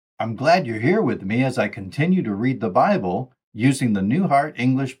I'm glad you're here with me as I continue to read the Bible using the New Heart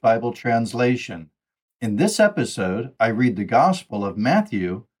English Bible Translation. In this episode, I read the Gospel of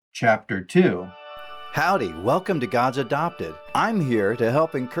Matthew, chapter 2. Howdy, welcome to God's Adopted. I'm here to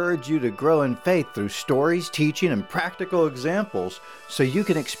help encourage you to grow in faith through stories, teaching, and practical examples so you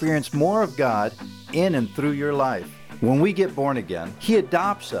can experience more of God in and through your life. When we get born again, He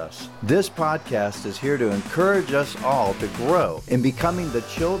adopts us. This podcast is here to encourage us all to grow in becoming the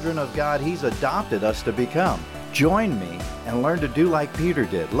children of God He's adopted us to become. Join me and learn to do like Peter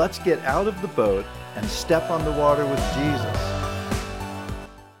did. Let's get out of the boat and step on the water with Jesus.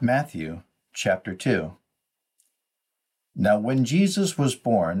 Matthew chapter 2. Now when Jesus was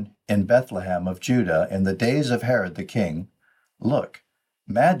born in Bethlehem of Judah in the days of Herod the king, look,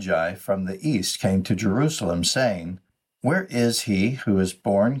 Magi from the east came to Jerusalem, saying, Where is he who is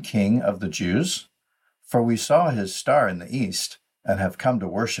born King of the Jews? For we saw his star in the east, and have come to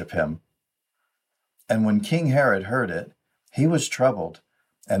worship him. And when King Herod heard it, he was troubled,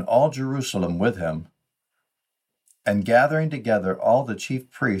 and all Jerusalem with him. And gathering together all the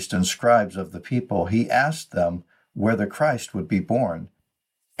chief priests and scribes of the people, he asked them where the Christ would be born.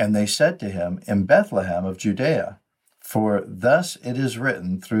 And they said to him, In Bethlehem of Judea. For thus it is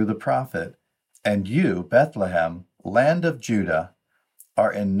written through the prophet, And you, Bethlehem, land of Judah,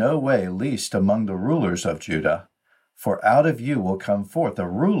 are in no way least among the rulers of Judah. For out of you will come forth a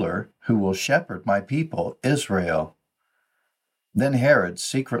ruler who will shepherd my people, Israel. Then Herod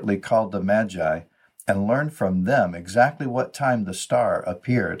secretly called the Magi, and learned from them exactly what time the star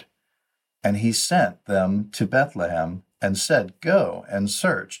appeared. And he sent them to Bethlehem, and said, Go and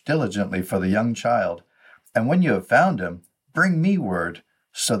search diligently for the young child, and when you have found him, bring me word,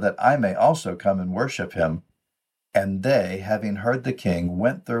 so that I may also come and worship him. And they, having heard the king,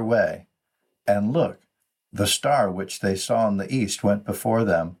 went their way. And look, the star which they saw in the east went before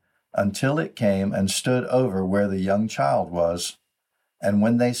them, until it came and stood over where the young child was. And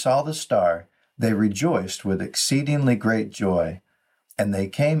when they saw the star, they rejoiced with exceedingly great joy. And they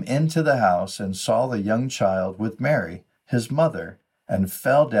came into the house and saw the young child with Mary, his mother, and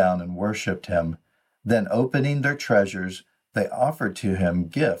fell down and worshipped him. Then opening their treasures, they offered to him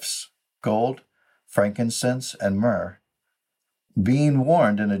gifts, gold, frankincense, and myrrh. Being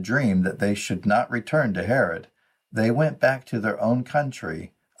warned in a dream that they should not return to Herod, they went back to their own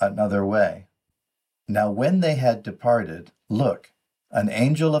country another way. Now when they had departed, look, an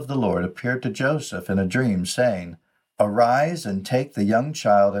angel of the Lord appeared to Joseph in a dream, saying, Arise and take the young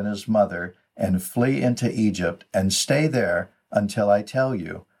child and his mother, and flee into Egypt, and stay there until I tell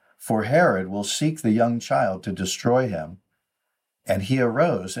you, for Herod will seek the young child to destroy him. And he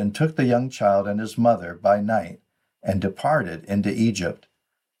arose and took the young child and his mother by night, and departed into Egypt,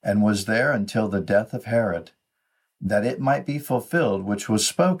 and was there until the death of Herod, that it might be fulfilled which was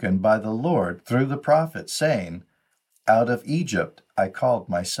spoken by the Lord through the prophet, saying, Out of Egypt I called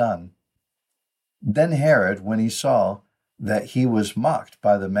my son. Then Herod, when he saw that he was mocked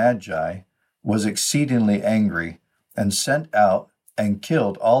by the Magi, was exceedingly angry, and sent out and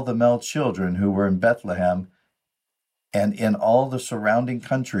killed all the male children who were in Bethlehem and in all the surrounding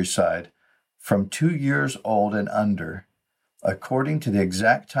countryside, from 2 years old and under, according to the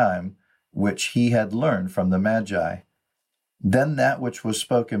exact time which he had learned from the Magi. Then that which was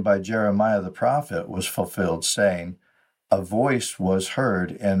spoken by Jeremiah the prophet was fulfilled, saying, A voice was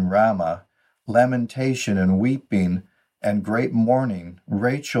heard in Ramah, lamentation and weeping, and great mourning,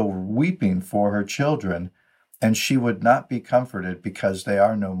 Rachel weeping for her children, and she would not be comforted because they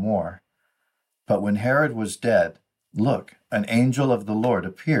are no more. But when Herod was dead, look, an angel of the Lord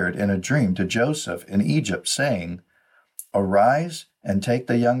appeared in a dream to Joseph in Egypt, saying, Arise and take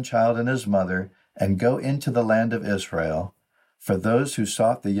the young child and his mother, and go into the land of Israel, for those who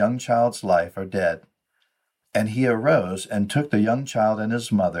sought the young child's life are dead. And he arose and took the young child and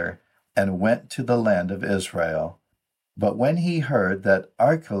his mother, and went to the land of Israel. But when he heard that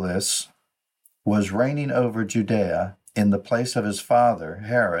Archelaus was reigning over Judea in the place of his father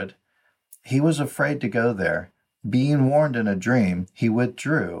Herod, he was afraid to go there. Being warned in a dream, he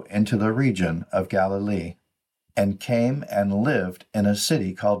withdrew into the region of Galilee, and came and lived in a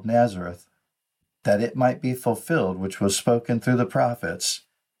city called Nazareth, that it might be fulfilled which was spoken through the prophets,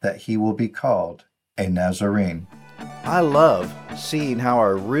 that he will be called a Nazarene. I love seeing how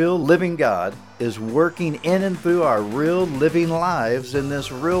our real living God is working in and through our real living lives in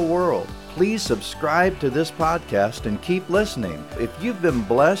this real world. Please subscribe to this podcast and keep listening. If you've been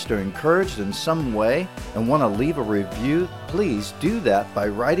blessed or encouraged in some way and want to leave a review, please do that by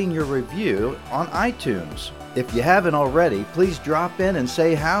writing your review on iTunes. If you haven't already, please drop in and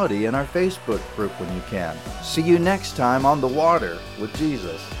say howdy in our Facebook group when you can. See you next time on the water with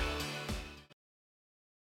Jesus.